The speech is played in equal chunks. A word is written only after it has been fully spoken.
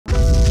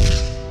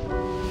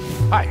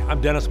Hi,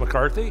 I'm Dennis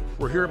McCarthy.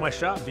 We're here at my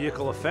shop,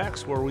 Vehicle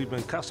Effects, where we've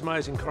been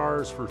customizing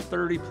cars for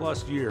 30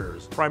 plus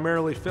years.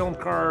 Primarily film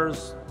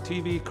cars,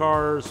 TV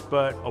cars,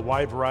 but a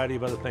wide variety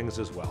of other things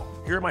as well.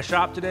 Here at my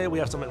shop today, we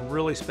have something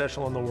really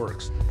special in the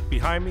works.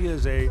 Behind me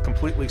is a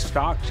completely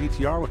stock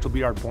GTR, which will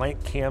be our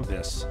blank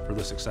canvas for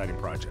this exciting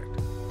project.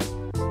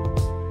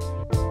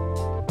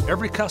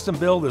 Every custom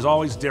build is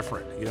always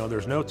different. You know,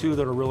 there's no two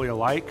that are really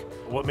alike.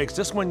 What makes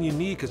this one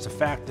unique is the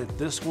fact that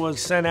this was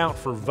sent out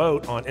for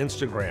vote on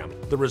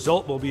Instagram. The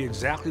result will be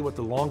exactly what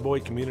the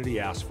Longboy community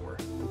asked for.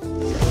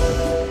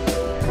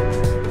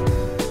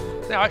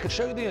 Now, I could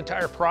show you the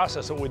entire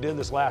process of what we did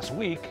this last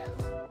week,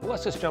 but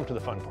let's just jump to the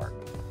fun part.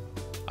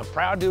 I'm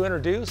proud to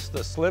introduce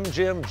the Slim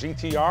Jim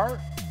GTR,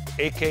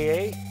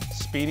 AKA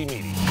Speedy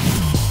Meaty.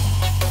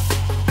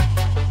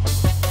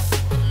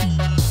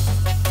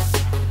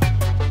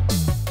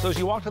 So as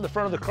you walk to the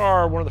front of the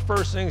car, one of the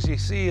first things you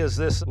see is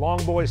this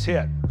long boy's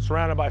hit.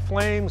 Surrounded by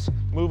flames,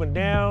 moving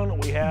down,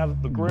 we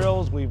have the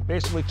grills. We've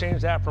basically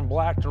changed that from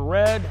black to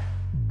red.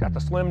 Got the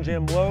Slim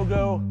Jim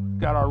logo,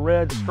 got our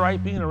red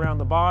striping around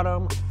the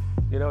bottom.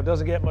 You know, it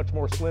doesn't get much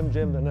more Slim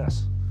Jim than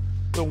this.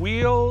 The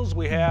wheels,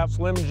 we have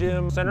Slim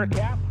Jim center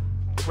cap,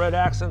 red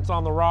accents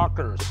on the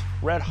rockers,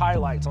 red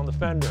highlights on the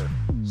fender.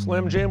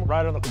 Slim Jim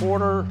right on the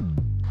quarter.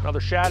 Another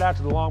shout out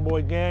to the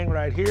Longboy gang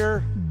right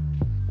here.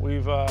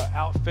 We've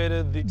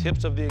outfitted the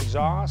tips of the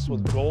exhaust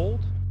with gold.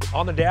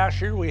 On the dash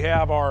here, we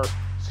have our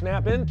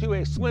snap into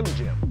a Slim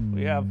Jim.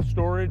 We have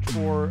storage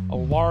for a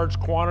large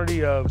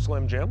quantity of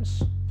Slim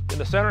Jims. In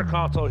the center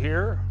console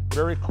here,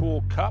 very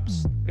cool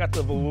cups. Got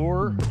the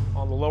velour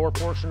on the lower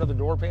portion of the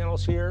door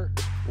panels here,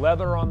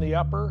 leather on the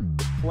upper,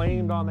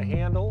 flamed on the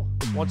handle.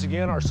 Once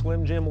again, our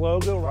Slim Jim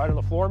logo right on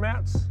the floor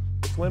mats.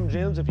 Slim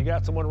Jims if you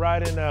got someone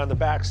riding in the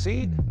back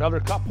seat. Another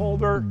cup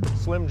holder,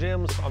 Slim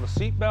Jims on the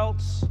seat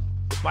belts.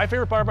 My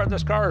favorite part about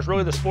this car is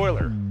really the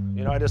spoiler.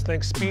 You know, I just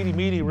think Speedy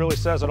Meaty really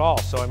says it all.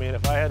 So I mean,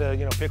 if I had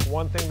to, pick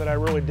one thing that I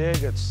really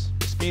dig, it's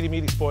the Speedy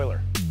Meaty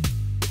spoiler.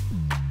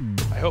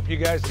 I hope you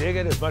guys dig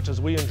it as much as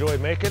we enjoy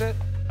making it.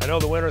 I know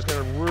the winter's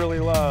gonna really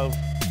love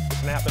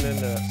snapping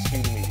into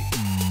Speedy Meaty.